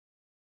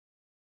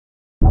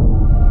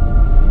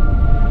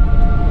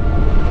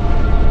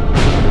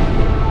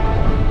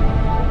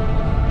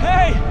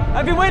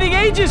waiting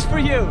ages for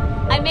you.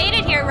 I made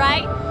it here,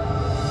 right?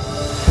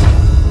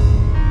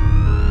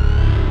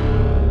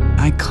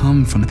 I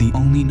come from the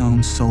only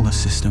known solar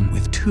system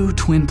with 2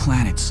 twin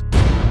planets,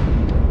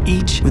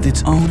 each with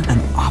its own and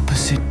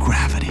opposite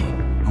gravity.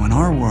 Now, in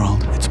our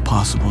world, it's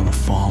possible to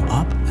fall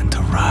up and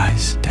to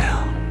rise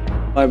down.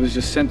 I was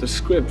just sent a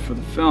script for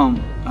the film,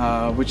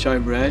 which I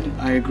read.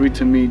 I agreed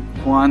to meet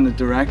Juan, the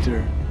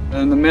director.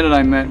 And the minute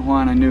I met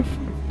Juan, I knew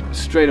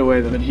straight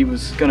away that he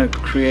was going to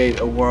create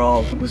a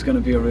world that was going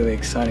to be a really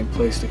exciting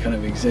place to kind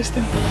of exist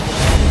in.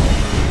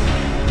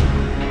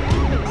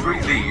 3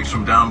 thieves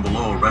from down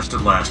below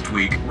arrested last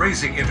week,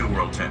 raising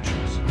interworld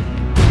tensions.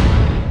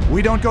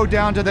 We don't go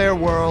down to their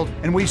world,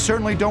 and we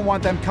certainly don't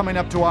want them coming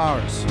up to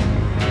ours.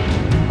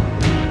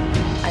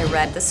 I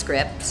read the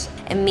script.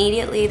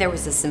 Immediately, there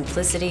was a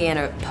simplicity and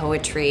a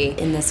poetry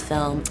in this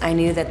film. I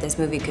knew that this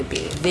movie could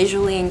be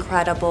visually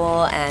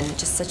incredible and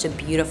just such a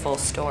beautiful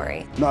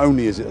story. Not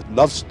only is it a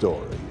love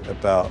story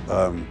about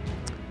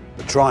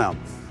the triumph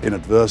in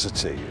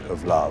adversity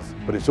of love,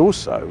 but it's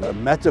also a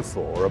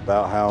metaphor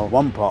about how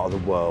one part of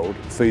the world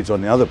feeds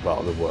on the other part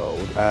of the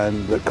world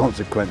and the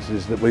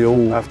consequences that we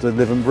all have to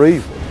live and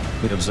breathe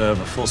with. We observe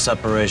a full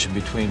separation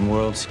between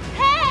worlds.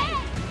 Hey!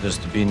 There's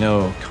to be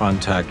no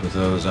contact with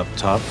those up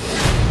top.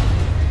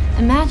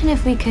 Imagine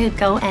if we could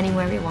go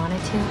anywhere we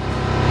wanted to.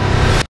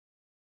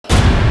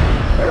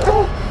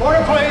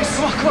 Order, please!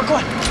 Come on, come on, come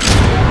on.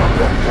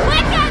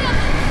 Quick at him!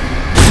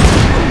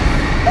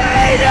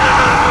 Hey, no!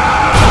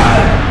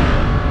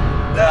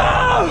 No!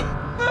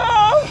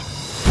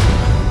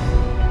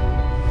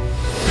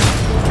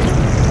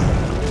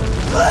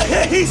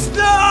 Please,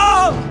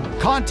 no!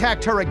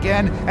 Contact her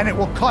again, and it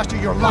will cost you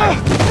your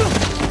life.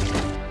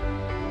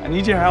 I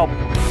need your help.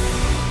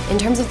 In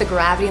terms of the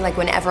gravity, like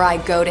whenever I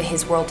go to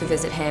his world to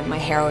visit him, my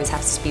hair always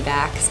has to be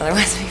back, so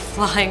otherwise I'd be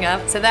flying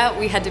up. So that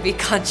we had to be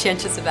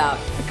conscientious about.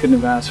 I couldn't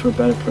have asked for a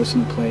better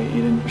person to play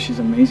Eden. She's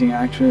an amazing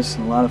actress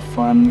and a lot of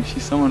fun.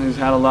 She's someone who's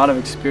had a lot of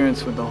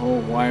experience with the whole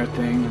wire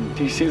thing. And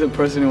she's a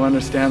person who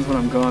understands what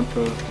I'm going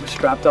through. We're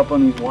strapped up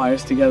on these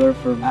wires together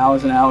for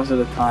hours and hours at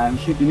a time.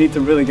 You need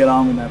to really get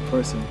on with that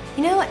person.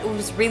 You know what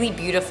was really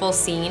beautiful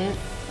scene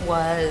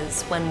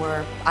was when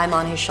I'm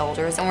on his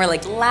shoulders and we're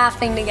like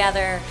laughing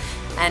together.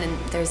 And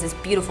there's this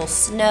beautiful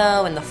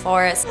snow in the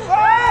forest.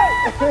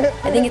 I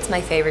think it's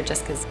my favorite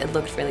just because it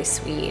looked really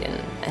sweet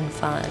and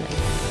fun.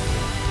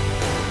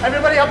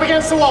 Everybody up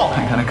against the wall.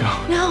 I gotta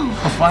go. No.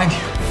 I'll find you.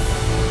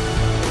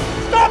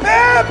 Stop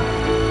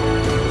him!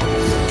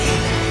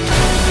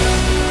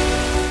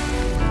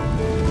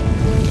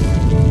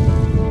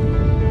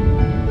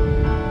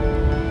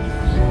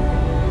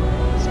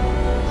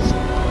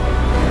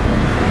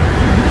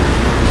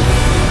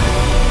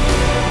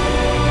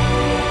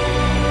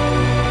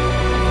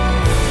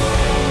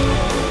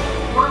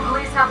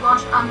 have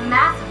launched a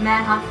massive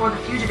manhunt for the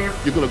fugitive.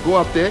 You're gonna go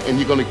out there and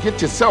you're gonna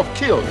get yourself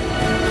killed.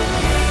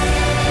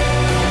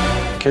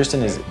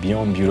 Kirsten is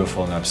beyond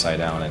beautiful and upside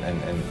down,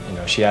 and you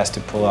know, she has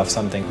to pull off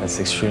something that's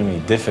extremely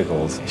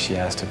difficult. She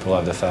has to pull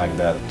off the fact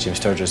that Jim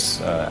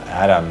Sturgess,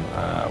 Adam,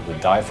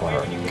 would die for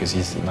her, because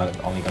he's not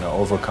only going to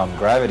overcome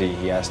gravity,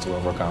 he has to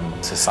overcome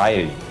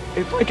society.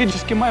 If I could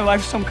just give my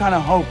life some kind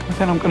of hope,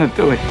 then I'm gonna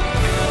do it.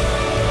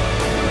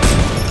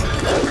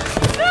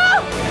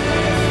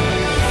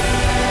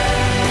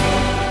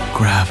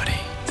 Gravity.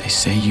 They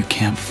say you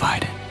can't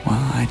fight it. Well,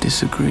 I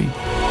disagree.